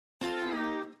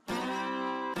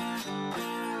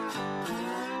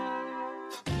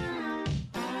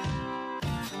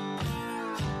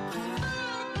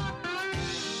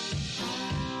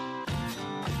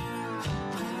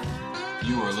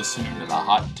You are listening to the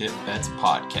Hot Tip Bets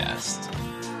Podcast.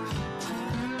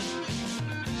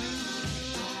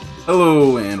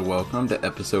 Hello and welcome to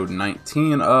episode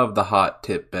 19 of the Hot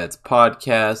Tip Bets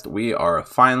Podcast. We are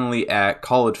finally at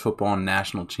College Football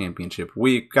National Championship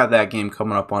Week. Got that game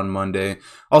coming up on Monday.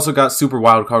 Also got Super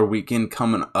Wildcard Weekend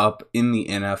coming up in the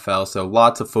NFL. So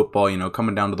lots of football,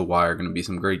 coming down to the wire. Going to be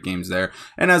some great games there.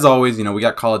 And as always, we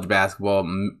got college basketball.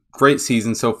 Great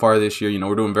season so far this year.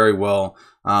 We're doing very well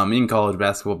in college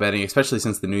basketball betting, especially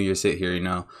since the new year sit here,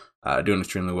 doing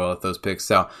extremely well with those picks.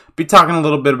 So be talking a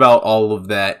little bit about all of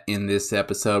that in this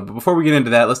episode. But before we get into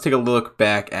that, let's take a look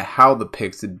back at how the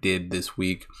picks did this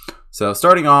week. So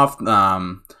starting off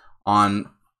on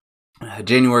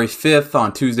January 5th,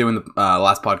 on Tuesday when the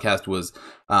last podcast was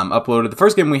uploaded. The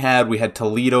first game we had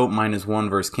Toledo -1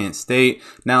 versus Kent State.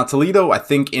 Now, Toledo, I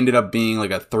think, ended up being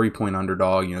like a 3-point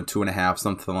underdog, 2.5,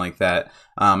 something like that.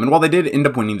 And while they did end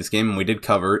up winning this game, and we did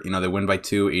cover, they win by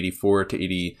 2, 84 to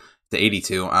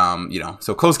 82.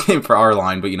 So close game for our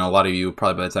line, but a lot of you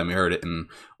probably by the time you heard it and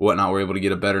whatnot were able to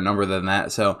get a better number than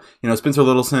that. So, Spencer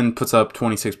Littleson puts up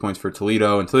 26 points for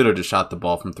Toledo, and Toledo just shot the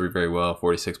ball from three very well,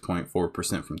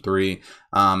 46.4% from three.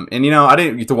 I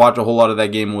didn't get to watch a whole lot of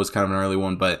that game. It was kind of an early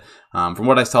one, but from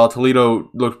what I saw, Toledo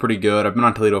looked pretty good. I've been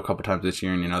on Toledo a couple times this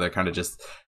year, and they're kind of just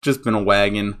been a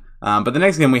wagon. But the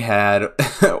next game we had,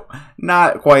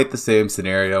 not quite the same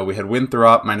scenario. We had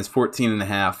Winthrop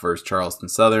 -14.5 versus Charleston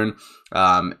Southern.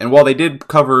 And while they did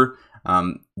cover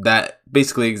that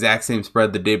basically exact same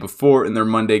spread the day before in their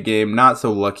Monday game, not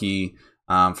so lucky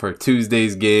for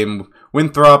Tuesday's game.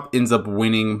 Winthrop ends up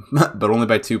winning, but only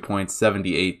by 2 points,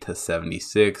 78 to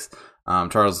 76.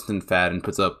 Charleston Fadden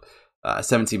puts up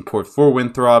 17 points for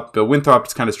Winthrop, but Winthrop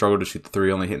just kind of struggled to shoot the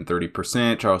three, only hitting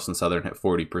 30%. Charleston Southern hit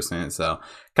 40%, so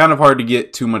kind of hard to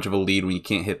get too much of a lead when you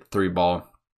can't hit the three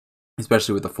ball,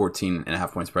 especially with a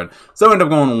 14.5 point spread. So I ended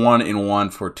up going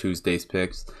 1-1 for Tuesday's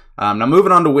picks. Now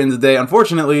moving on to Wednesday,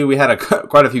 unfortunately we had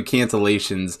quite a few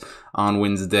cancellations on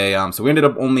Wednesday, so we ended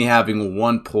up only having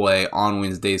one play on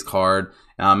Wednesday's card.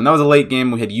 And that was a late game.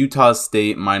 We had Utah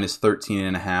State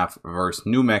 -13.5 versus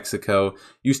New Mexico.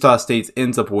 Utah State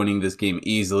ends up winning this game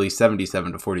easily,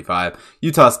 77 to 45.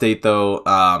 Utah State, though,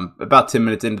 about 10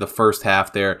 minutes into the first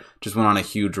half there, just went on a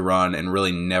huge run and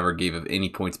really never gave any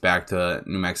points back to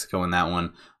New Mexico in that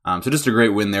one. So just a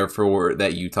great win there for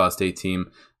that Utah State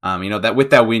team. That with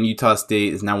that win, Utah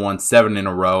State has now won 7 in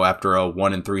a row after a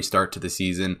 1-3 start to the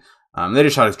season. They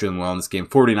just shot extremely well in this game,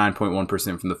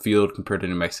 49.1% from the field compared to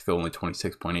New Mexico, only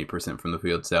 26.8% from the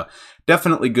field. So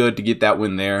definitely good to get that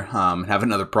win there and have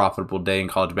another profitable day in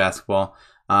college basketball.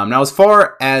 Now, as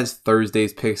far as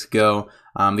Thursday's picks go,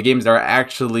 the games are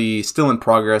actually still in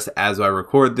progress as I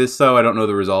record this, so I don't know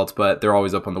the results, but they're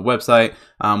always up on the website.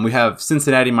 We have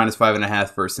Cincinnati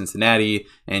 -5.5 versus Cincinnati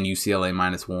and UCLA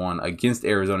 -1 against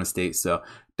Arizona State. So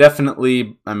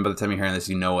definitely, by the time you're hearing this,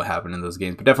 you know what happened in those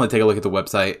games, but definitely take a look at the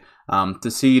website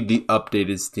to see the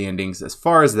updated standings as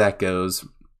far as that goes.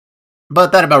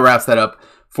 But that about wraps that up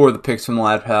for the picks from the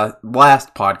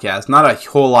last podcast. Not a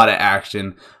whole lot of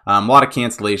action, a lot of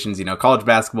cancellations. College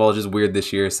basketball is just weird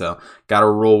this year, so got to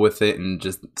roll with it and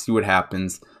just see what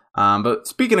happens. But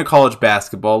speaking of college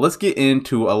basketball, let's get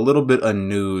into a little bit of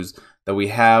news that we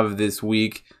have this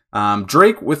week.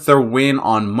 Drake, with their win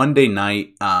on Monday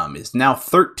night, is now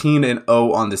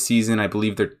 13-0 on the season. I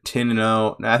believe they're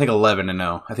 10-0. I think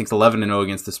 11-0. I think it's 11-0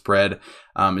 against the spread.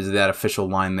 Is that official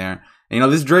line there? And,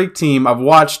 this Drake team, I've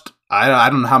watched. I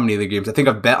don't know how many of the games. I think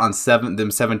I've bet on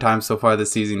them seven times so far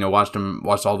this season.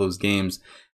 Watched all those games,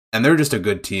 and they're just a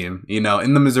good team. In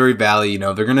the Missouri Valley,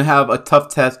 they're gonna have a tough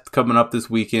test coming up this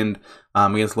weekend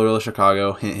against Loyola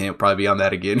Chicago. Hint, hint, probably be on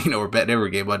that again. We're betting every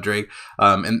game on Drake.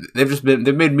 And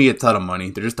they've made me a ton of money.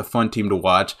 They're just a fun team to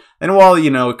watch. And while,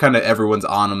 kind of everyone's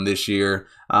on them this year,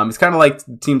 it's kind of like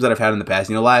teams that I've had in the past.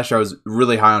 Last year I was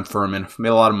really high on Furman. Made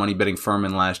a lot of money betting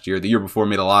Furman last year. The year before,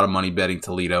 made a lot of money betting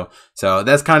Toledo. So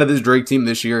that's kind of this Drake team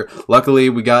this year. Luckily,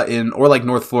 we got in, or like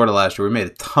North Florida last year, we made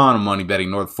a ton of money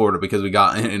betting North Florida because we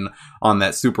got in on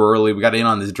that super early. We got in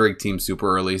on this Drake team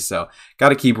super early. So got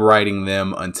to keep riding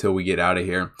them until we get out of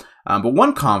here. But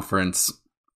one conference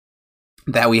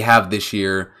that we have this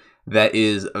year that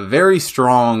is very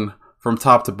strong from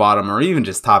top to bottom, or even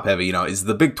just top heavy, is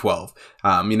the Big 12.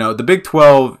 The Big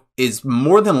 12 is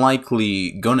more than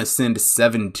likely going to send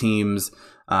 7 teams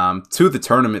to the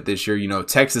tournament this year.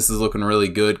 Texas is looking really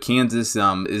good. Kansas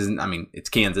it's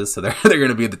Kansas, so they're going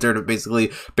to be at the tournament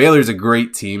basically. Baylor's a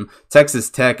great team. Texas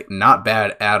Tech, not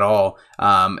bad at all.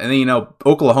 And then,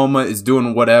 Oklahoma is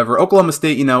doing whatever. Oklahoma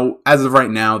State, as of right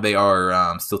now, they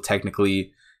are still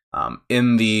technically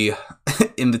in the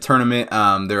in the tournament.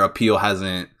 Their appeal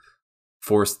hasn't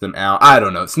forced them out. I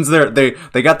don't know. Since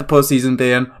they got the postseason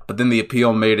ban, but then the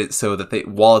appeal made it so that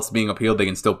while it's being appealed, they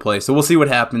can still play. So we'll see what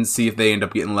happens. See if they end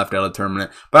up getting left out of the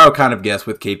tournament. But I would kind of guess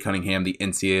with Cade Cunningham, the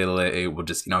NCAA will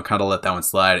just kind of let that one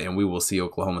slide, and we will see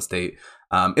Oklahoma State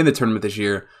in the tournament this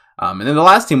year. And then the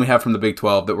last team we have from the Big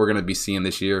 12 that we're going to be seeing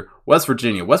this year, West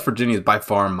Virginia. West Virginia is by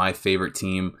far my favorite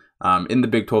team in the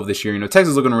Big 12 this year. Texas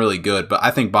is looking really good, but I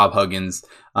think Bob Huggins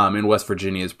in West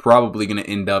Virginia is probably going to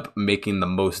end up making the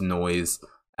most noise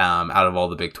out of all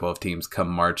the Big 12 teams come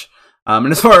March.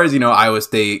 And as far as, Iowa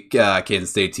State, Kansas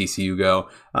State, TCU go,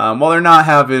 while they're not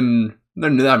having...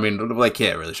 can't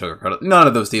really sugarcoat it. None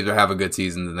of those teams are having good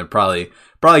seasons, and they're probably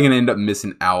going to end up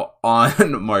missing out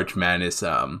on March Madness,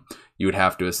 you would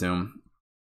have to assume.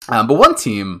 But one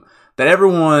team that I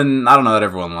don't know that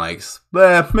everyone likes,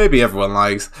 but maybe everyone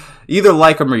likes. Either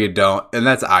like them or you don't, and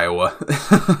that's Iowa.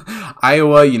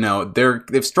 Iowa,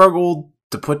 they've struggled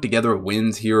to put together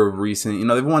wins here of recent.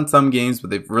 They've won some games, but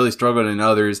they've really struggled in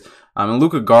others. And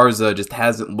Luka Garza just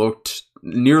hasn't looked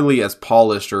nearly as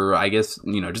polished, or I guess,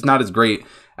 just not as great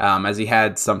as he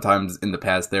had sometimes in the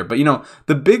past there. But,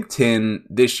 the Big Ten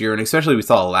this year, and especially we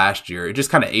saw last year, it just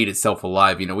kind of ate itself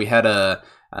alive. We had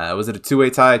was it a two-way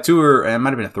tie? It might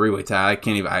have been a three-way tie.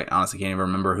 I honestly can't even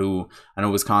remember who. I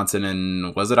know Wisconsin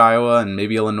and was it Iowa and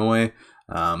maybe Illinois?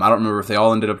 I don't remember if they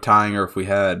all ended up tying or if we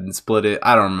had split it.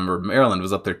 I don't remember. Maryland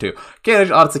was up there too.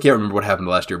 Honestly can't remember what happened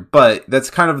last year, but that's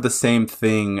kind of the same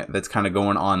thing that's kind of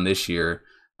going on this year.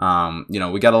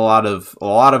 We got a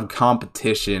lot of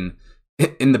competition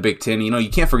in the Big Ten. You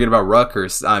can't forget about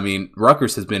Rutgers.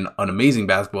 Rutgers has been an amazing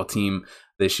basketball team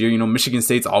this year. Michigan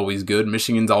State's always good.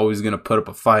 Michigan's always going to put up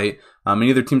a fight. And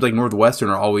other teams like Northwestern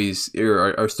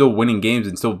are still winning games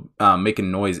and still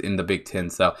making noise in the Big Ten.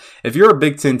 So if you're a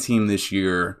Big Ten team this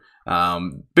year,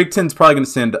 Big Ten's probably going to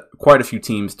send quite a few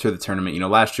teams to the tournament.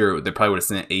 Last year they probably would have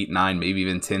sent 8, 9, maybe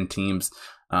even 10 teams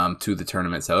to the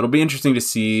tournament. So it'll be interesting to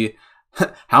see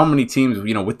how many teams,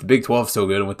 with the Big 12 so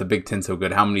good and with the Big 10 so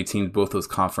good, how many teams both those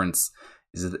conferences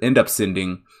end up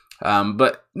sending.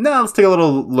 But now let's take a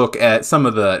little look at some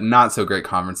of the not so great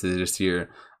conferences this year.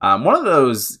 One of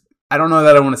those, I don't know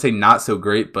that I want to say not so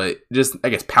great, but just, I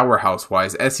guess, powerhouse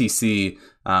wise, SEC,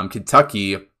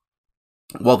 Kentucky.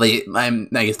 Well, I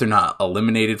guess they're not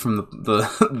eliminated from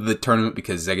the tournament,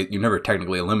 because you're never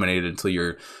technically eliminated until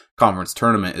your conference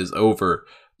tournament is over.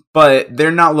 But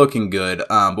they're not looking good.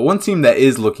 But one team that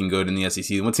is looking good in the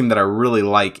SEC, one team that I really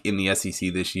like in the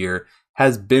SEC this year,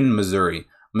 has been Missouri.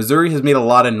 Missouri has made a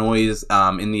lot of noise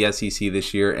in the SEC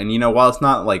this year. And, while it's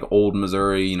not like old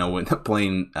Missouri, when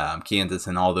playing Kansas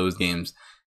and all those games,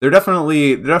 they're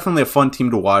definitely a fun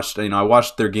team to watch. I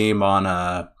watched their game on,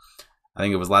 I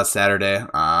think it was last Saturday.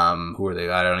 Who were they?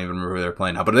 I don't even remember who they were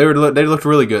playing now. But they looked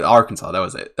really good. Arkansas, that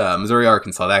was it. Missouri,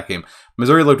 Arkansas, that game.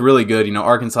 Missouri looked really good.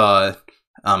 Arkansas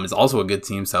is also a good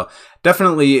team. So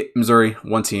definitely Missouri,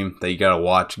 one team that you got to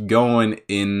watch going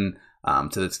in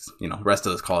to this, rest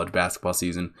of this college basketball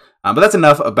season. But that's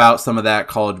enough about some of that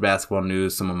college basketball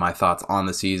news, some of my thoughts on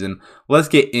the season. Let's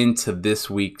get into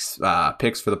this week's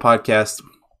picks for the podcast.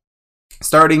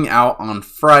 Starting out on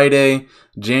Friday,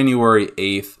 January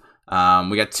 8th,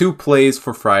 we got 2 plays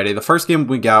for Friday. The first game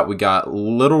we got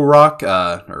Little Rock,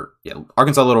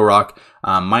 Arkansas Little Rock,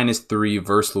 -3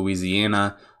 versus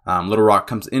Louisiana. Little Rock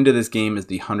comes into this game as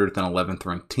the 111th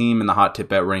ranked team in the Hot Tip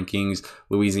Bet rankings.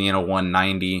 Louisiana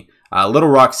 190. Little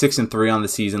Rock 6-3 on the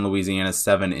season. Louisiana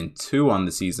 7-2 on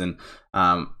the season.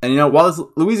 And while this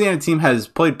Louisiana team has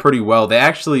played pretty well, they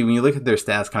actually, when you look at their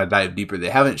stats, kind of dive deeper. They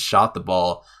haven't shot the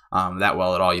ball that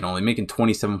well at all. Only making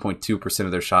 27.2%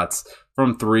 of their shots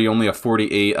from 3, only a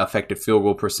 48 effective field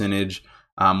goal percentage.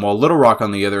 While Little Rock,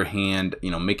 on the other hand,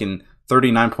 making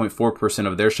 39.4%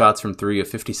 of their shots from 3, a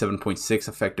 57.6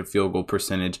 effective field goal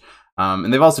percentage.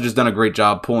 And they've also just done a great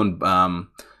job pulling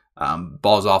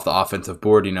balls off the offensive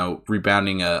board,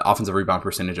 rebounding offensive rebound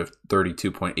percentage of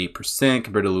 32.8%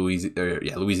 compared to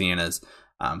Louisiana's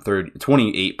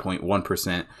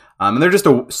 28.1%. And they're just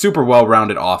a super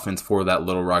well-rounded offense for that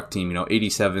Little Rock team.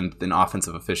 87th in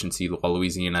offensive efficiency, while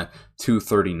Louisiana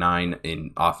 239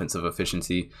 in offensive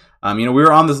efficiency. We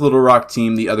were on this Little Rock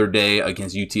team the other day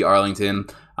against UT Arlington.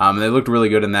 And they looked really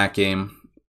good in that game.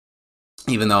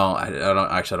 Even though I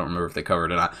don't remember if they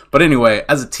covered or not. But anyway,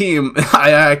 as a team,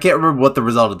 I can't remember what the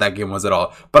result of that game was at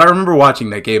all. But I remember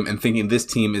watching that game and thinking this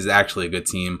team is actually a good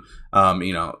team. They're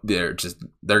going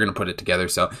to put it together.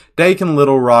 So Dakin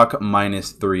Little Rock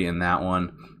 -3 in that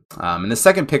one. And the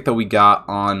second pick that we got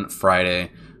on Friday,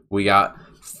 we got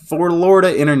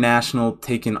Florida International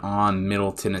taking on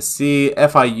Middle Tennessee.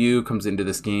 FIU comes into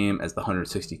this game as the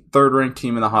 163rd ranked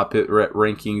team in the Hot Pit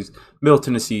rankings. Middle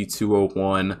Tennessee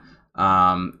 201.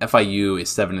 FIU is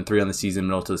 7-3 on the season.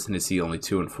 Middle Tennessee only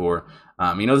 2-4.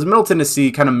 This Middle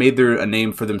Tennessee kind of made a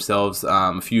name for themselves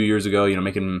a few years ago.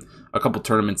 Making a couple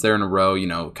tournaments there in a row.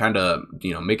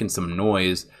 Making some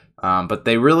noise. But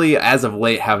they really, as of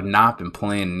late, have not been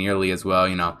playing nearly as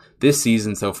well. This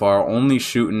season so far, only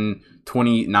shooting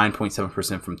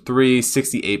 29.7% from three,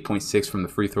 68.6% from the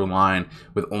free throw line,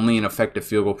 with only an effective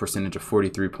field goal percentage of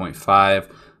 43.5%.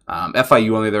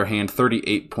 FIU, on the other hand,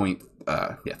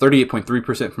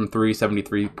 38.3% from three,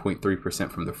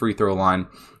 73.3% from the free throw line,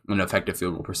 and an effective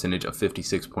field goal percentage of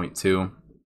 56.2%.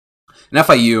 And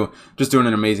FIU just doing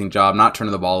an amazing job, not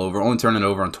turning the ball over, only turning it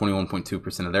over on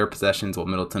 21.2% of their possessions, while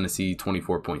Middle Tennessee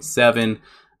 24.7%.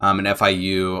 And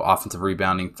FIU offensive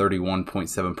rebounding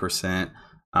 31.7%.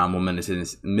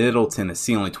 Middle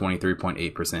Tennessee only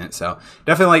 23.8%. So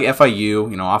definitely like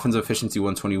FIU, offensive efficiency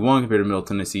 121 compared to Middle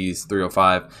Tennessee's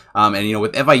 305. And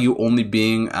with FIU only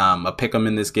being a pick'em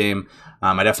in this game,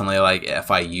 I definitely like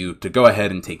FIU to go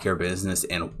ahead and take care of business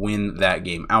and win that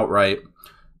game outright.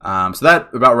 So that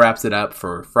about wraps it up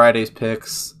for Friday's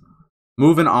picks.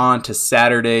 Moving on to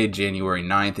Saturday, January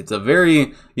 9th. It's a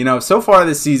very, so far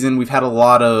this season, we've had a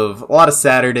lot of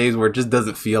Saturdays where it just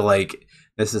doesn't feel like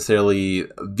necessarily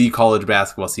the college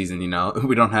basketball season.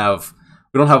 We don't have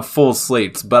full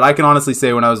slates, but I can honestly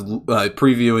say when I was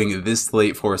previewing this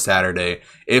slate for Saturday,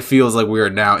 it feels like we are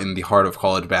now in the heart of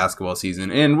college basketball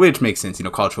season, and which makes sense.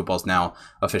 College football is now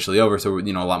officially over, so a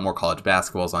lot more college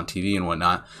basketballs on TV and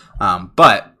whatnot.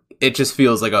 But it just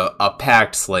feels like a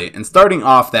packed slate. And starting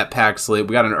off that packed slate,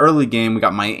 we got an early game. We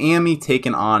got Miami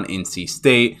taking on NC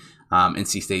State.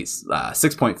 NC State's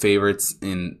 6-point favorites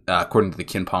according to the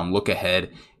KenPom look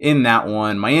ahead in that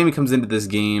one. Miami comes into this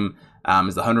game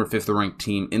is the 105th ranked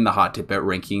team in the hot tip bet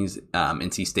rankings.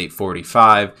 NC State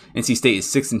 45. NC State is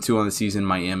 6-2 on the season.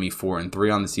 Miami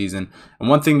 4-3 on the season. And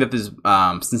one thing that this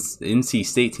since NC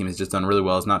State team has just done really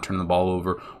well is not turning the ball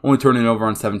over, only turning it over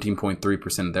on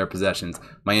 17.3% of their possessions.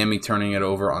 Miami turning it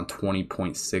over on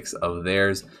 20.6% of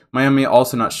theirs. Miami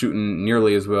also not shooting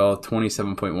nearly as well,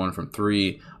 27.1 from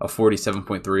three, a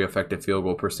 47.3 effective field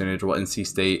goal percentage, while NC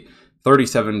State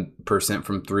 37%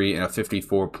 from three and a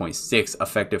 54.6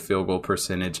 effective field goal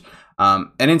percentage. And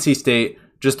NC State,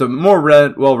 just a more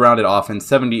well-rounded offense,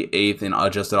 78th in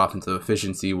adjusted offensive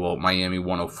efficiency, while Miami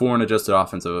 104 in adjusted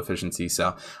offensive efficiency.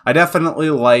 So I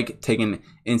definitely like taking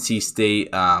NC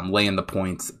State laying the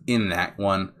points in that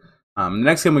one. The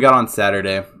next game we got on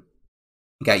Saturday,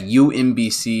 we got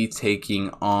UMBC taking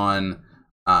on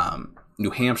New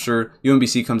Hampshire.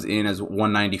 UMBC comes in as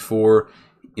 194.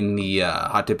 In the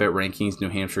hot tip bet rankings, New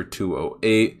Hampshire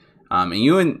 208. And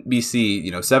UMBC,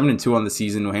 7-2 on the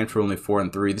season. New Hampshire only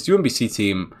 4-3. This UMBC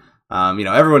team,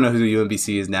 everyone knows who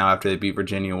UMBC is now after they beat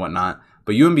Virginia and whatnot.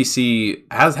 But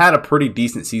UMBC has had a pretty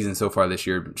decent season so far this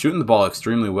year, shooting the ball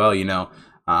extremely well.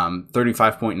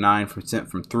 35.9%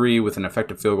 from three with an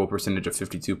effective field goal percentage of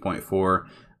 52.4.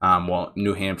 While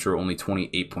New Hampshire only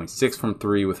 28.6 from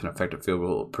three with an effective field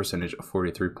goal percentage of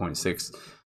 43.6.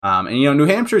 New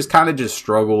Hampshire's kind of just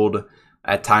struggled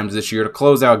at times this year to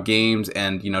close out games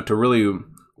and, to really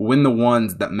win the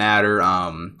ones that matter.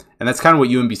 And that's kind of what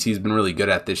UMBC has been really good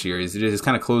at this year, is just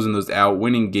kind of closing those out,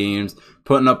 winning games,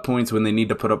 putting up points when they need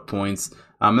to put up points.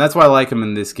 And that's why I like them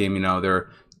in this game.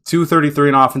 They're 233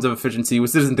 in offensive efficiency,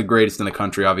 which isn't the greatest in the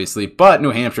country, obviously, but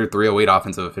New Hampshire 308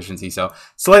 offensive efficiency, so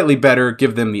slightly better,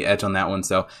 give them the edge on that one.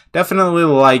 So definitely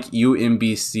like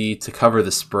UMBC to cover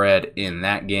the spread in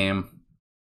that game.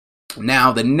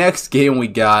 Now, the next game we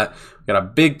got a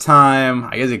big time,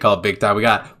 I guess you call it big time. We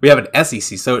have an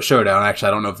SEC showdown. Actually,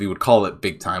 I don't know if you would call it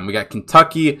big time. We got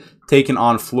Kentucky taking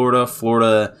on Florida.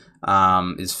 Florida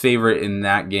is favorite in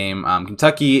that game.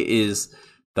 Kentucky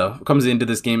comes into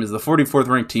this game as the 44th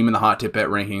ranked team in the hot tip bet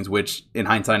rankings, which in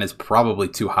hindsight is probably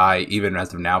too high even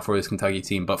as of now for this Kentucky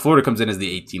team. But Florida comes in as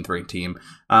the 18th ranked team,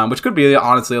 which could be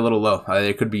honestly a little low.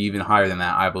 It could be even higher than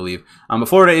that, I believe. But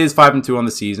Florida is 5-2 on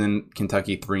the season.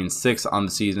 Kentucky 3-6 on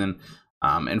the season.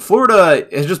 And Florida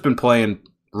has just been playing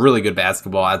really good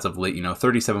basketball as of late.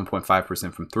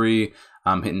 37.5% from three,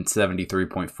 hitting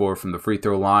 73.4 from the free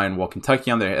throw line, while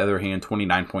Kentucky on the other hand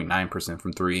 29.9%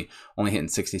 from three, only hitting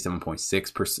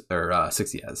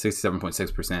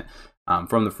 67.6%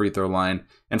 from the free throw line.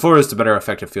 And Florida's the better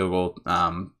effective field goal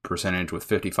percentage with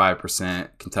 55%,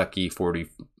 Kentucky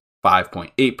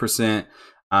 45.8%.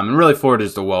 And really, Florida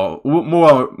is the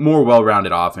more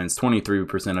well-rounded offense,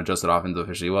 23% adjusted offensive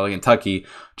efficiency. Well, Kentucky,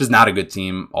 just not a good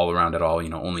team all around at all.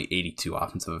 Only 82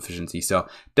 offensive efficiency. So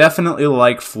definitely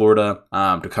like Florida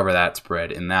to cover that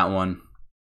spread in that one.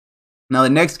 Now, the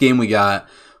next game we got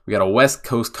a West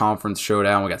Coast Conference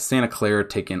showdown. We got Santa Clara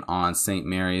taking on St.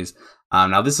 Mary's.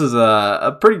 Now, this is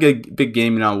a pretty good big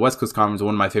game. West Coast Conference,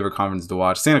 one of my favorite conferences to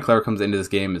watch. Santa Clara comes into this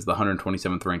game as the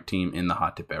 127th ranked team in the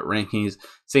Hot Tip Bet rankings.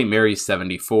 St. Mary's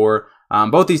 74.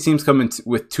 Both these teams come in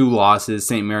with 2 losses.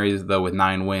 St. Mary's, though, with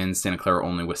 9 wins. Santa Clara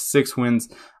only with 6 wins.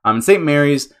 St.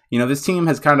 Mary's, this team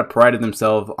has kind of prided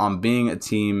themselves on being a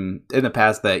team in the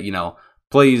past that,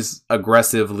 plays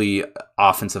aggressively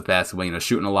offensive basketball,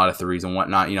 shooting a lot of threes and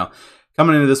whatnot,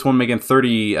 Coming into this one, making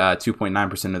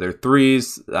 32.9% of their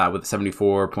threes with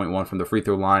 74.1 from the free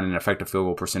throw line and an effective field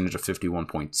goal percentage of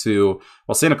 51.2.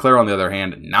 While Santa Clara, on the other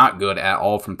hand, not good at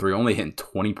all from three, only hitting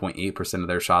 20.8% of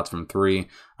their shots from three,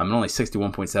 and only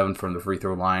 61.7 from the free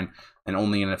throw line, and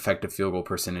only an effective field goal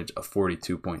percentage of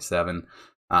 42.7.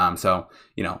 So,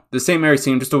 the St. Mary's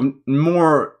team, just a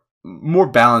more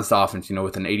balanced offense,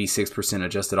 with an 86%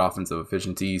 adjusted offensive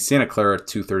efficiency. Santa Clara,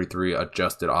 233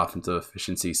 adjusted offensive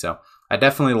efficiency. So I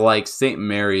definitely like St.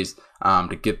 Mary's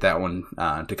to get that one,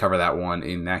 to cover that one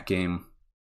in that game.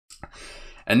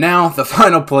 And now the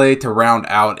final play to round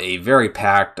out a very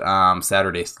packed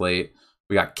Saturday slate.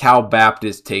 We got Cal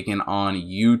Baptist taking on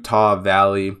Utah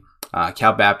Valley.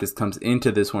 Cal Baptist comes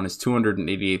into this one as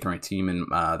 288th ranked team in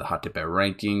the Hot Tip Bet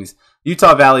rankings.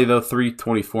 Utah Valley, though,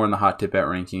 324 in the Hot Tip Bet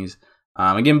rankings.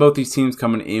 Again, both these teams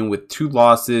coming in with 2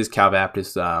 losses. Cal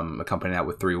Baptist accompanying that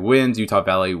with 3 wins. Utah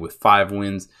Valley with 5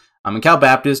 wins. And Cal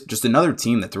Baptist, just another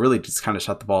team that's really just kind of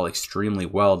shot the ball extremely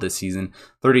well this season.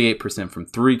 38% from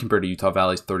 3 compared to Utah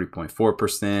Valley's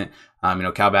 30.4%.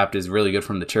 Cal Baptist is really good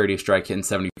from the charity strike, hitting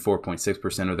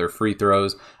 74.6% of their free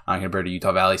throws compared to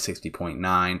Utah Valley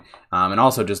 60.9%. And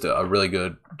also just a really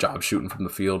good job shooting from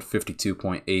the field,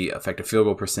 52.8 effective field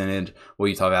goal percentage, while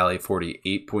Utah Valley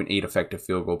 48.8 effective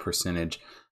field goal percentage.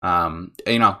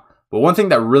 But one thing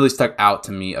that really stuck out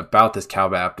to me about this Cal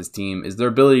Baptist team is their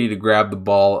ability to grab the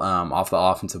ball off the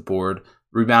offensive board,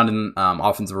 rebounding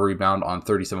offensive rebound on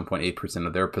 37.8%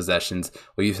 of their possessions,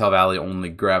 with Utah Valley only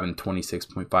grabbing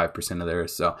 26.5% of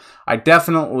theirs. So I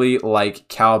definitely like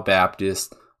Cal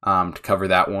Baptist to cover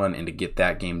that one and to get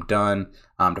that game done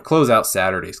to close out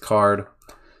Saturday's card.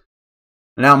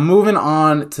 Now moving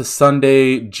on to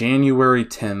Sunday, January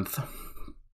 10th.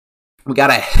 We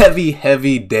got a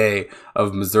heavy day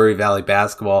of Missouri Valley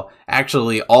basketball.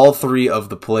 Actually, all 3 of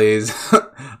the plays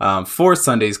for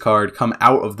Sunday's card come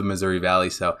out of the Missouri Valley,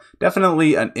 so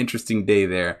definitely an interesting day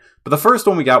there. But the first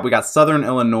one we got Southern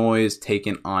Illinois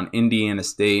taking on Indiana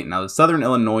State. Now, the Southern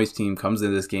Illinois team comes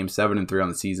into this game 7-3 on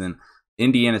the season.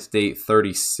 Indiana State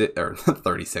 36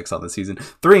 on the season,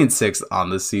 3-6 on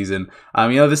the season.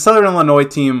 The Southern Illinois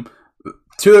team,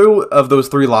 2 of those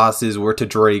 3 losses were to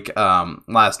Drake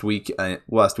last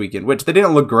weekend, which they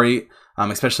didn't look great,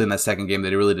 especially in that second game.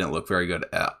 They really didn't look very good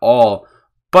at all.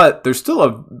 But they're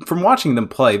still, from watching them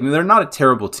play, they're not a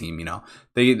terrible team.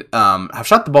 They have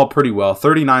shot the ball pretty well,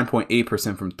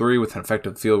 39.8% from 3 with an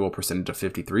effective field goal percentage of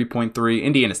 53.3.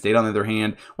 Indiana State, on the other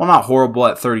hand, while not horrible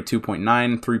at 32.9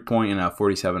 3-point and a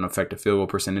 47 effective field goal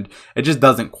percentage, it just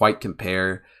doesn't quite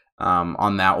compare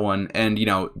on that one. And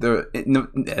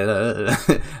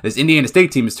this Indiana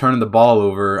State team is turning the ball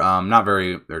over,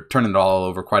 they're turning it all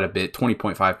over quite a bit,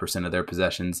 20.5% of their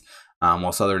possessions,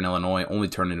 while Southern Illinois only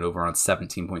turning it over on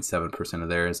 17.7% of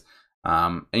theirs.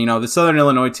 The Southern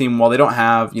Illinois team, while they don't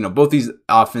have, both these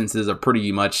offenses are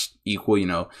pretty much equal,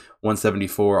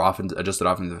 174 adjusted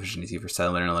offensive efficiency for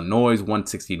Southern Illinois,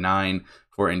 169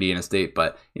 for Indiana State,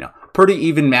 but, pretty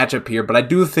even matchup here. But I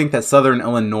do think that Southern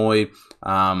Illinois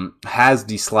has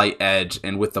the slight edge,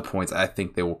 and with the points, I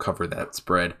think they will cover that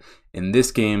spread in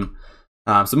this game.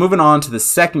 So moving on to the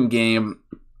second game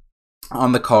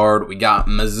on the card, we got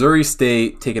Missouri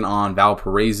State taking on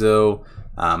Valparaiso.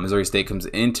 Missouri State comes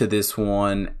into this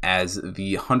one as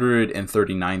the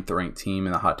 139th ranked team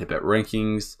in the Hot Tip Bet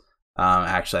rankings.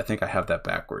 Actually, I think I have that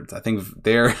backwards. I think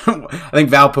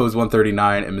Valpo is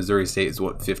 139 and Missouri State is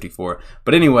 54.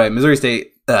 But anyway, Missouri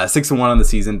State 6-1 on the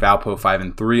season, Valpo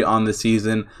 5-3 on the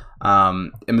season.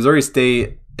 And Missouri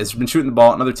State has been shooting the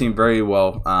ball. Another team very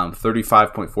well,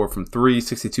 35.4 from 3,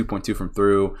 62.2 from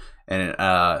through, and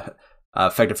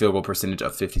effective field goal percentage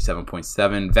of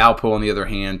 57.7. Valpo, on the other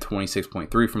hand,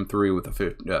 26.3 from 3 with a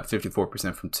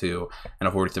 54% from 2 and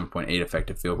a 47.8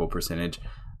 effective field goal percentage.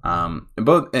 One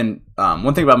thing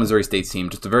about Missouri State's team,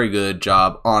 just a very good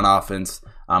job on offense,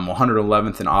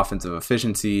 111th in offensive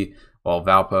efficiency, while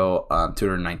Valpo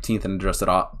 219th in adjusted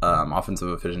offensive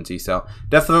efficiency. So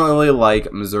definitely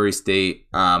like Missouri State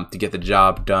to get the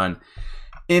job done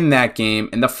in that game.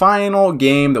 And the final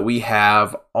game that we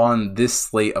have on this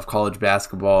slate of college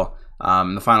basketball,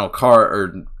 the final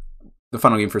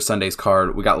game for Sunday's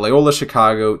card, we got Loyola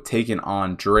Chicago taking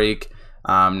on Drake.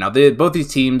 Now, both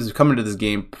these teams come into this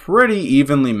game pretty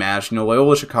evenly matched.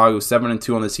 Loyola Chicago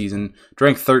 7-2 on the season,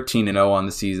 Drake 13-0 on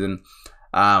the season.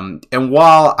 And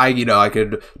while I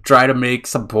could try to make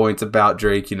some points about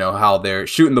Drake, how they're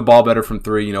shooting the ball better from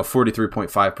three,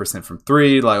 43.5% from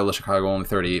three, Loyola Chicago only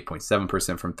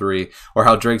 38.7% from three, or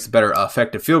how Drake's better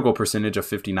effective field goal percentage of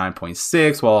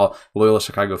 59.6, while Loyola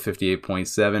Chicago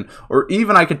 58.7, or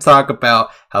even I could talk about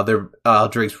how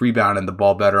Drake's rebounding the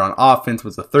ball better on offense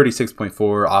was a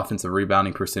 36.4 offensive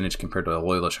rebounding percentage compared to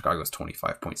Loyola Chicago's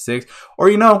 25.6,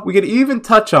 or we could even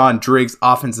touch on Drake's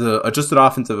adjusted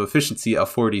offensive efficiency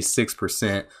of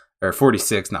 46%, or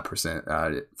 46, not percent,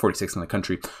 46 in the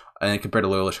country, and compared to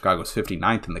Loyola Chicago's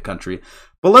 59th in the country.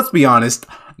 But let's be honest,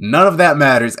 none of that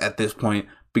matters at this point,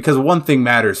 because one thing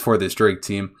matters for this Drake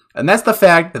team, and that's the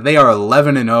fact that they are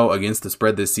 11-0 against the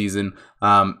spread this season.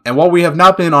 And while we have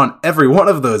not been on every one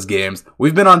of those games,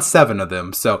 we've been on 7 of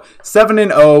them. So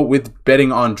 7-0 with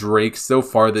betting on Drake so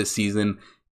far this season.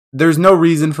 There's no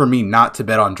reason for me not to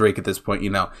bet on Drake at this point,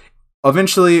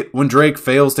 Eventually, when Drake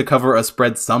fails to cover a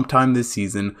spread sometime this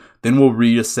season, then we'll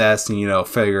reassess and,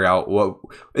 figure out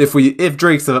if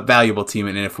Drake's a valuable team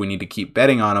and if we need to keep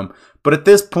betting on him. But at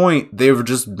this point, they've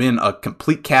just been a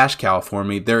complete cash cow for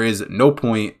me. There is no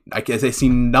point, I see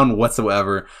none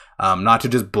whatsoever, not to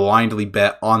just blindly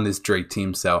bet on this Drake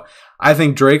team. So I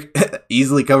think Drake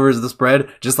easily covers the spread,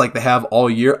 just like they have all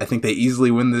year. I think they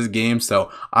easily win this game.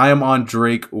 So I am on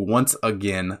Drake once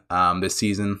again this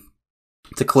season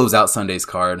to close out Sunday's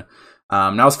card.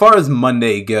 Now, as far as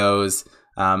Monday goes,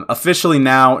 officially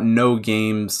now, no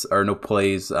games or no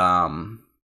plays to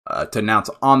announce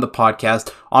on the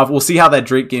podcast. We'll see how that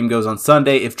Drake game goes on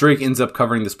Sunday. If Drake ends up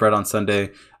covering the spread on Sunday,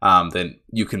 then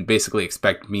you can basically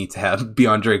expect me to be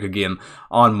on Drake again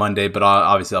on Monday. But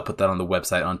obviously, I'll put that on the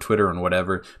website, on Twitter, and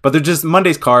whatever. But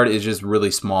Monday's card is just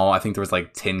really small. I think there was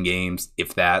like 10 games,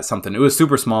 if that, something. It was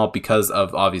super small because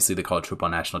of obviously the College Football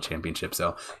National Championship.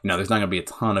 So there's not going to be a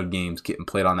ton of games getting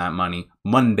played on that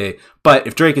Monday. But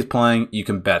if Drake is playing, you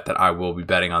can bet that I will be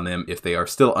betting on them if they are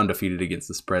still undefeated against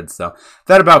the spread. So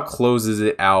that about closes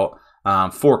it out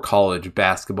for college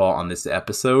basketball on this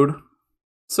episode.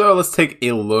 So let's take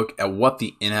a look at what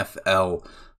the NFL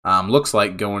looks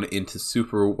like going into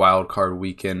Super Wildcard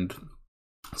weekend.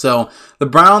 So the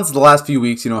Browns, the last few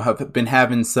weeks, have been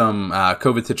having some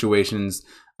COVID situations.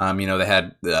 They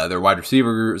had their wide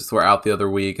receivers were out the other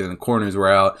week, and the corners were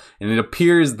out. And it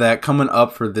appears that coming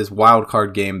up for this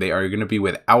wildcard game, they are going to be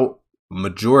without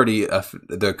majority of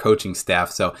the coaching staff.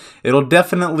 So it'll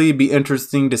definitely be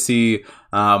interesting to see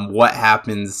what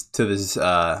happens to this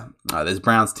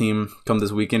Browns team come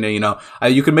this weekend. And,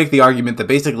 you could make the argument that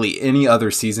basically any other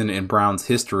season in Browns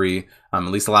history, at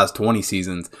least the last 20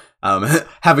 seasons,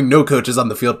 having no coaches on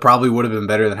the field probably would have been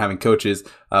better than having coaches.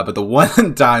 But the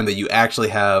one time that you actually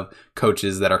have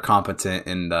coaches that are competent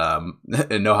and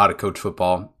know how to coach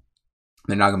football,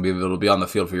 they're not going to be able to be on the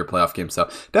field for your playoff game. So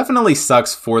definitely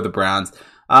sucks for the Browns.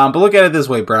 But look at it this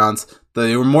way, Browns.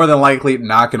 They were more than likely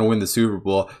not going to win the Super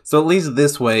Bowl. So at least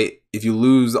this way, if you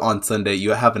lose on Sunday,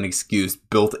 you have an excuse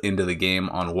built into the game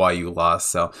on why you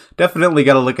lost. So definitely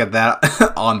got to look at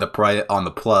that on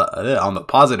the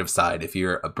positive side if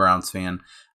you're a Browns fan.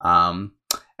 And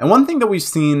one thing that we've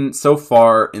seen so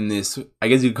far in this, I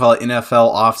guess you could call it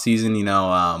NFL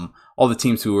offseason, all the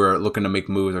teams who are looking to make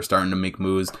moves are starting to make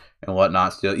moves and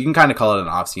whatnot. So you can kind of call it an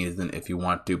offseason if you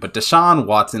want to. But Deshaun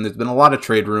Watson, there's been a lot of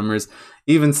trade rumors,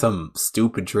 even some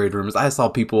stupid trade rumors. I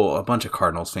saw a bunch of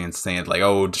Cardinals fans saying like,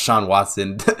 oh, Deshaun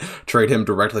Watson, trade him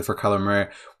directly for Kyler Murray.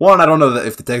 One, I don't know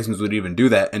if the Texans would even do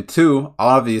that. And two,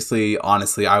 honestly,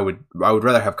 I would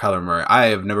rather have Kyler Murray. I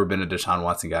have never been a Deshaun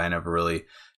Watson guy. I never really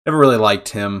liked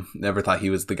him. Never thought he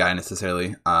was the guy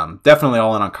necessarily. Definitely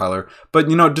all in on Kyler. But,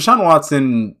 Deshaun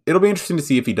Watson, it'll be interesting to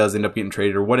see if he does end up getting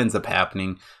traded or what ends up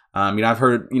happening. I've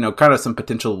heard, kind of some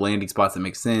potential landing spots that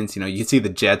make sense. You can see the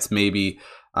Jets maybe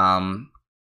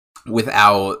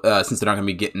without, since they're not going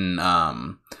to be getting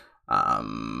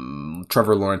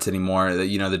Trevor Lawrence anymore.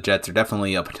 The Jets are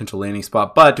definitely a potential landing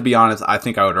spot. But to be honest, I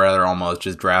think I would rather almost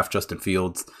just draft Justin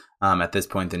Fields at this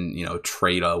point than,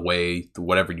 trade away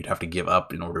whatever you'd have to give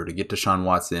up in order to get Deshaun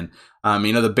Watson.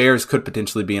 The Bears could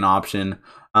potentially be an option,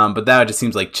 but that just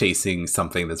seems like chasing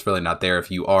something that's really not there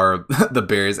if you are the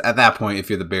Bears. At that point, if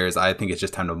you're the Bears, I think it's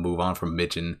just time to move on from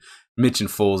Mitch and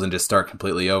Foles and just start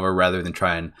completely over rather than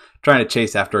trying to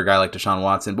chase after a guy like Deshaun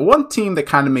Watson. But one team that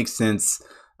kind of makes sense,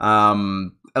 at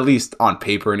least on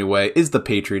paper anyway, is the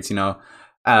Patriots,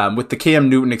 with the Cam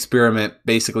Newton experiment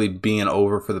basically being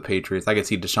over for the Patriots. I could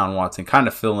see Deshaun Watson kind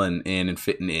of filling in and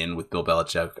fitting in with Bill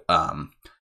Belichick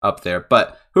up there.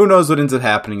 But who knows what ends up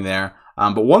happening there.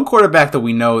 But one quarterback that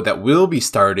we know that will be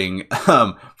starting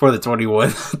for the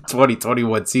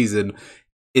 2021 season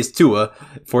is Tua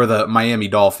for the Miami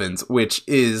Dolphins, which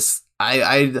is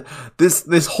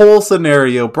this whole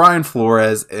scenario. Brian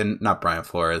Flores. Brian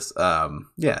Flores.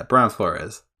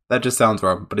 That just sounds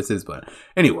wrong, but it's his plan.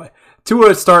 Anyway,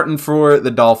 Tua starting for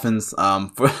the Dolphins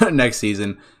for next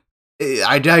season.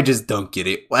 I just don't get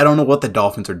it. I don't know what the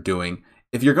Dolphins are doing.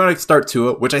 If you're going to start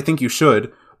Tua, which I think you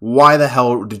should, why the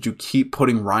hell did you keep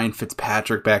putting Ryan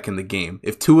Fitzpatrick back in the game?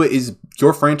 If Tua is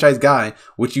your franchise guy,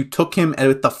 which you took him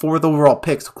with the 4th overall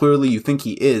pick, so clearly you think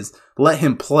he is, let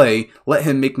him play, let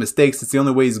him make mistakes. It's the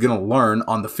only way he's going to learn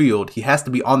on the field. He has to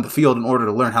be on the field in order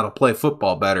to learn how to play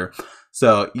football better.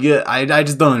 So, yeah, I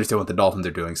just don't understand what the Dolphins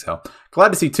are doing. So, glad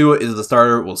to see Tua is the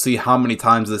starter. We'll see how many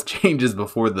times this changes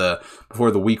before the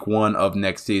week 1 of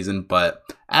next season. But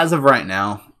as of right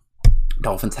now,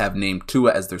 Dolphins have named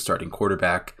Tua as their starting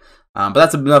quarterback. But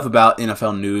that's enough about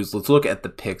NFL news. Let's look at the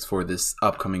picks for this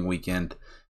upcoming weekend.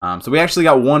 So we actually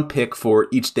got one pick for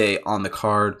each day on the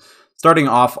card. Starting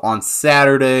off on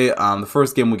Saturday, the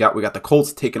first game we got the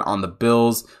Colts taking on the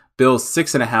Bills. Bills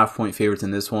 6.5 point favorites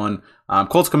in this one.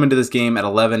 Colts come into this game at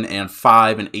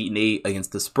 11-5 and 8-8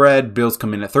 against the spread. Bills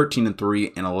come in at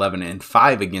 13-3 and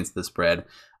 11-5 against the spread.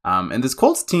 And this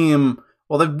Colts team,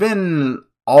 well, they've been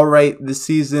all right this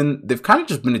season. They've kind of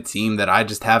just been a team that I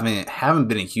just haven't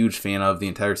been a huge fan of the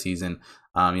entire season.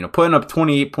 Putting up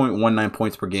 28.19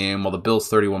 points per game, while the Bills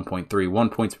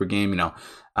 31.31 points per game.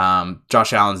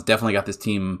 Josh Allen's definitely got this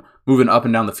team moving up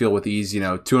and down the field with ease.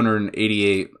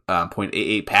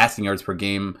 288.88 passing yards per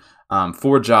game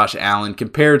for Josh Allen,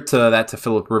 compared to that to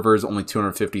Phillip Rivers, only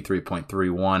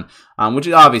 253.31, which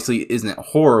obviously isn't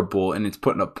horrible, and it's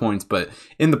putting up points. But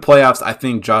in the playoffs, I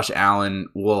think Josh Allen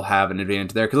will have an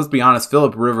advantage there, because let's be honest,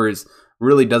 Phillip Rivers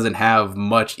really doesn't have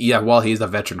much. Yeah, while he's a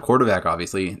veteran quarterback,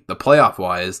 obviously, the playoff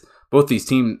wise, both these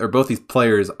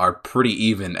players are pretty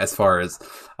even as far as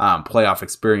playoff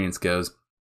experience goes.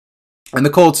 And the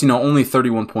Colts, only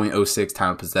 31.06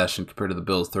 time of possession compared to the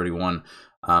Bills 31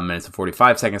 minutes and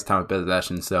 45 seconds time of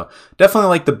possession. So definitely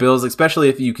like the Bills, especially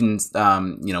if you can,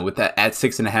 with that at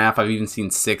 6.5. I've even seen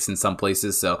 6 in some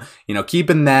places. So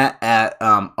keeping that at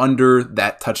under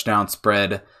that touchdown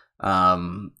spread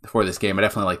for this game, I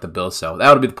definitely like the Bills. So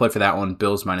that would be the play for that one.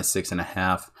 Bills minus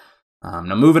 6.5.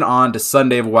 Now moving on to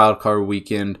Sunday of Wildcard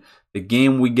weekend, the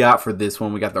game we got for this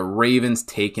one, we got the Ravens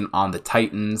taking on the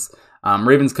Titans.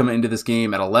 Ravens coming into this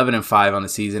game at 11-5 on the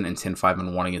season and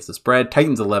 10-5-1 against the spread.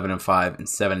 Titans 11-5 and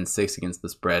 7-6 against the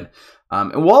spread.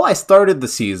 And while I started the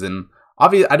season,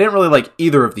 obviously I didn't really like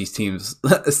either of these teams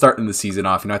starting the season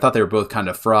off. I thought they were both kind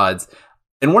of frauds.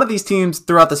 And one of these teams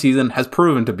throughout the season has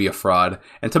proven to be a fraud.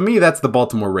 And to me, that's the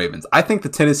Baltimore Ravens. I think the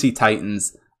Tennessee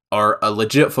Titans are a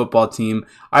legit football team.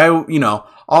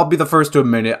 I'll be the first to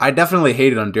admit it. I definitely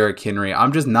hated on Derrick Henry.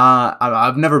 I've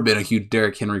never been a huge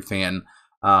Derrick Henry fan,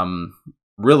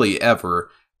 really ever.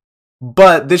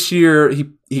 But this year,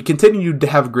 he continued to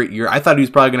have a great year. I thought he was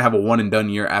probably going to have a one and done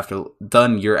year after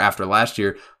last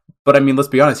year. But let's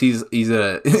be honest, he's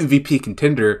a MVP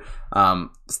contender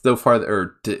so far,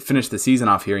 or to finish the season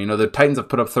off here. The Titans have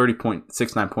put up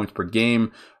 30.69 points per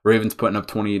game. Ravens putting up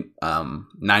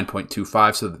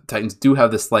 29.25. So the Titans do have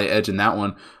the slight edge in that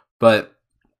one. But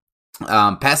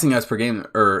passing yards per game,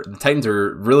 or the Titans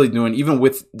are really doing, even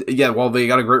with, while they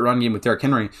got a great run game with Derrick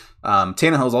Henry,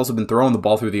 Tannehill's also been throwing the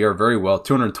ball through the air very well.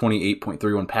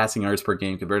 228.31 passing yards per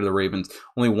game compared to the Ravens,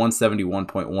 only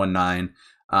 171.19.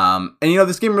 And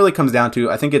this game really comes down to,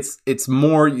 I think it's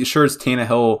more, sure, it's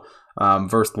Tannehill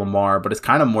versus Lamar, but it's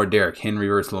kind of more Derrick Henry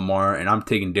versus Lamar, and I'm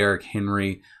taking Derrick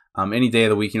Henry any day of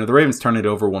the week. The Ravens turn it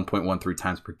over 1.13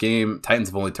 times per game. Titans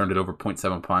have only turned it over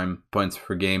 0.7 points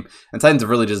per game. And Titans have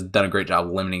really just done a great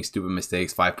job limiting stupid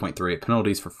mistakes, 5.38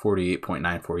 penalties for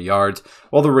 48.94 yards,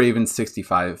 while the Ravens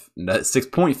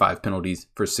 6.5 penalties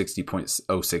for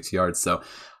 60.06 yards. So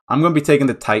I'm going to be taking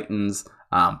the Titans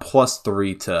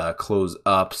 +3 to close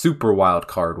up Super Wild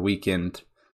Card weekend.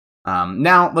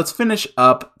 Now let's finish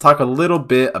up, talk a little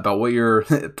bit about what you're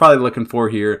probably looking for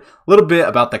here, a little bit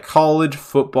about the College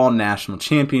Football National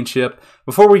Championship.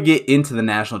 Before we get into the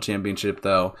National Championship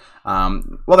though, there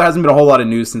hasn't been a whole lot of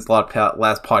news since the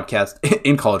last podcast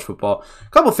in college football. A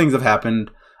couple of things have happened.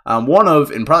 One of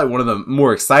the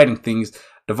more exciting things,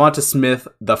 Devonta Smith,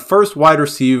 the first wide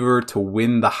receiver to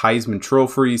win the Heisman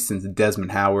Trophy since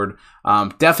Desmond Howard.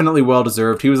 Definitely well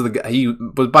deserved. He was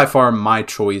by far my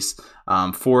choice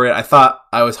for it. I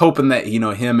was hoping that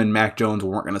him and Mac Jones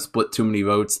weren't going to split too many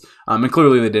votes, and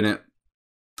clearly they didn't.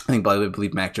 I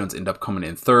believe Mac Jones ended up coming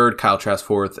in third, Kyle Trask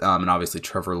fourth, and obviously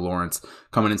Trevor Lawrence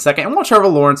coming in second. And while Trevor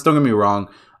Lawrence, don't get me wrong,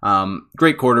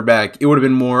 Great quarterback. It would have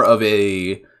been more of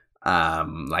a,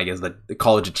 I guess, the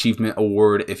college achievement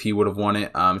award if he would have won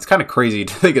it. It's kind of crazy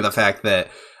to think of the fact that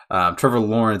Trevor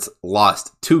Lawrence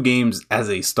lost 2 games as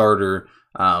a starter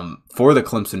for the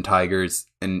Clemson Tigers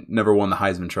and never won the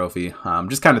Heisman Trophy.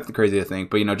 Just kind of crazy to think,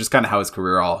 but just kind of how his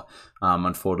career all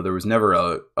unfolded. There was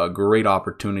never a great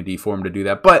opportunity for him to do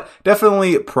that, but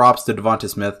definitely props to Devonta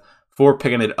Smith for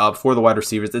picking it up for the wide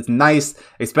receivers. It's nice,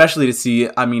 especially to see,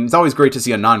 it's always great to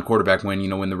see a non-quarterback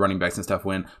win, when the running backs and stuff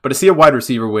win, but to see a wide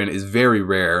receiver win is very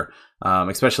rare,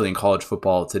 especially in college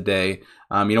football today.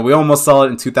 We almost saw it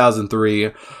in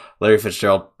 2003. Larry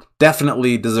Fitzgerald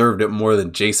definitely deserved it more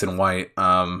than Jason White.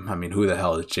 Who the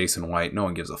hell is Jason White? No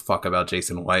one gives a fuck about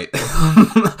Jason White.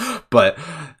 But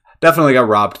definitely got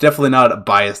robbed. Definitely not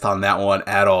biased on that one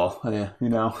at all.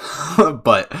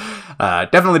 But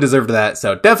definitely deserved that.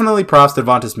 So definitely props to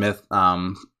Devonta Smith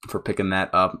for picking that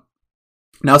up.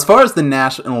 Now, as far as the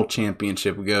national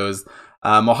championship goes,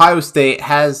 Ohio State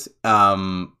has,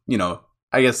 I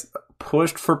guess,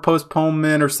 pushed for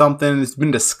postponement or something. It's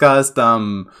been discussed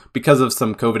because of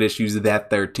some COVID issues that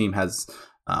their team has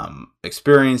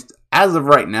experienced. As of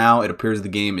right now, it appears the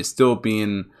game is still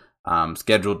being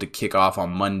scheduled to kick off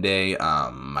on Monday.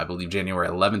 I believe January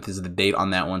 11th is the date on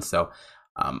that one. So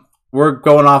we're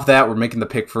going off that. We're making the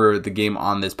pick for the game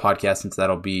on this podcast since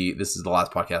this is the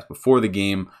last podcast before the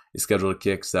game is scheduled to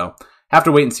kick. So have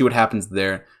to wait and see what happens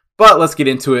there. But let's get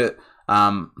into it.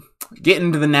 Getting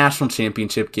into the national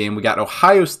championship game, we got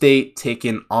Ohio State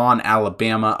taking on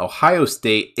Alabama. Ohio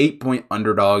State 8-point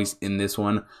underdogs in this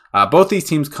one. Both these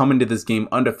teams come into this game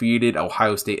undefeated.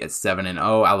 Ohio State at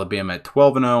 7-0, Alabama at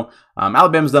 12-0.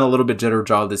 Alabama's done a little bit better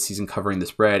job this season covering the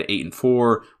spread,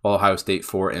 8-4, while Ohio State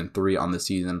 4-3 on the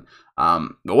season.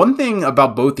 The one thing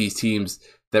about both these teams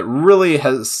that really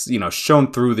has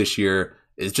shown through this year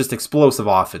is just explosive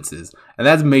offenses. And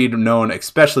that's made known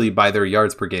especially by their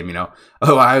yards per game.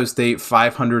 Ohio State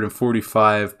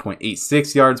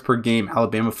 545.86 yards per game,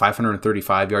 Alabama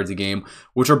 535 yards a game,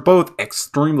 which are both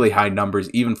extremely high numbers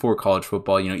even for college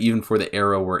football, even for the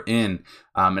era we're in.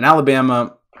 And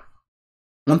Alabama,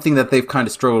 one thing that they've kind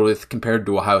of struggled with compared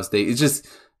to Ohio State is just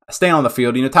staying on the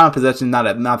field. Time of possession,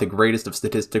 not the greatest of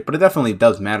statistic, but it definitely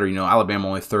does matter. Alabama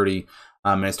only 30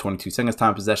 minutes 22 seconds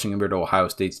time possession compared to Ohio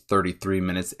State's 33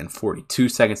 minutes and 42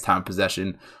 seconds time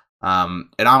possession. And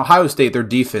Ohio State, their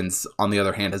defense, on the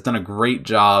other hand, has done a great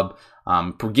job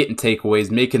for getting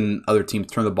takeaways, making other teams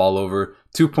turn the ball over.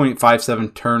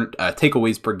 2.57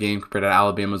 takeaways per game compared to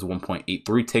Alabama's 1.83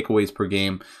 takeaways per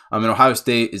game. And Ohio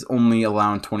State is only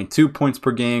allowing 22 points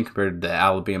per game compared to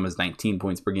Alabama's 19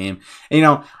 points per game.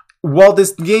 And, while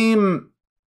this game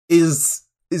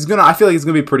I feel like it's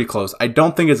gonna be pretty close. I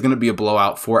don't think it's gonna be a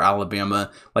blowout for Alabama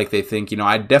like they think.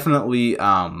 I definitely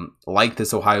like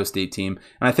this Ohio State team,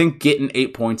 and I think getting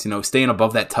 8 points, staying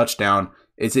above that touchdown,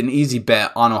 it's an easy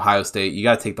bet on Ohio State. You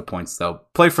got to take the points though.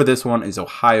 Play for this one is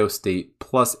Ohio State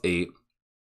 +8.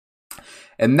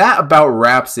 And that about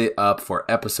wraps it up for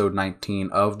episode 19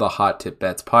 of the Hot Tip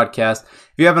Bets podcast.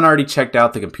 If you haven't already checked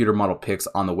out the computer model picks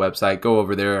on the website, go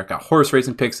over there. Got horse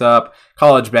racing picks up,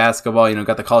 college basketball,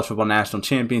 got the college football national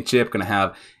championship, going to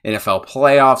have NFL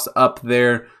playoffs up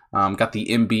there. Got the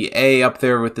NBA up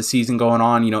there with the season going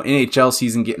on, NHL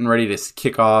season getting ready to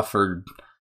kick off or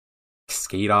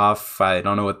skate off. I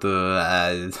don't know what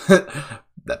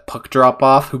that puck drop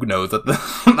off. Who knows?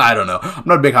 I don't know. I'm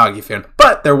not a big hockey fan,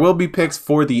 but there will be picks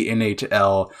for the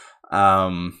NHL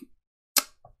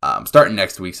starting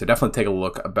next week. So definitely take a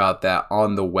look about that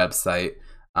on the website.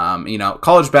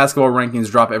 College basketball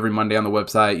rankings drop every Monday on the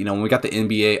website. When we got the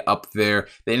NBA up there,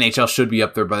 the NHL should be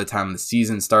up there by the time the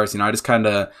season starts. I just kind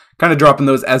of dropping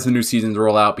those as the new seasons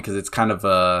roll out because it's kind of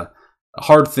a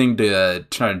hard thing to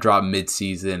try to drop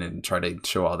mid-season and try to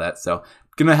show all that. So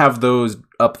gonna have those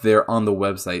up there on the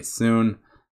website soon.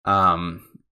 And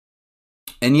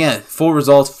yeah, full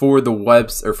results for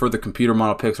the for the computer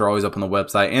model picks are always up on the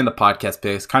website, and the podcast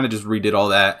picks. Kind of just redid all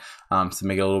that to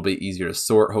make it a little bit easier to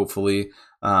sort, hopefully.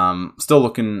 Still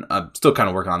kind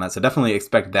of working on that, so definitely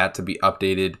expect that to be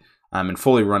updated and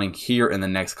fully running here in the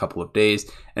next couple of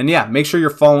days. And yeah, make sure you're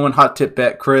following Hot Tip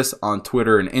Bet Chris on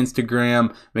Twitter and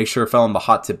Instagram. Make sure you're following the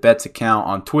Hot Tip Bets account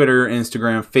on Twitter,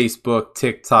 Instagram, Facebook,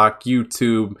 TikTok,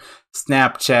 YouTube,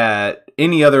 Snapchat,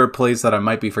 any other place that I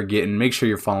might be forgetting. Make sure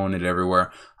you're following it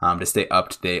everywhere to stay up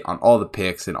to date on all the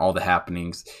picks and all the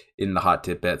happenings in the Hot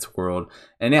Tip Bets world.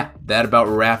 And yeah, that about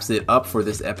wraps it up for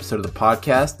this episode of the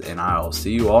podcast, and I'll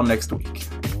see you all next week.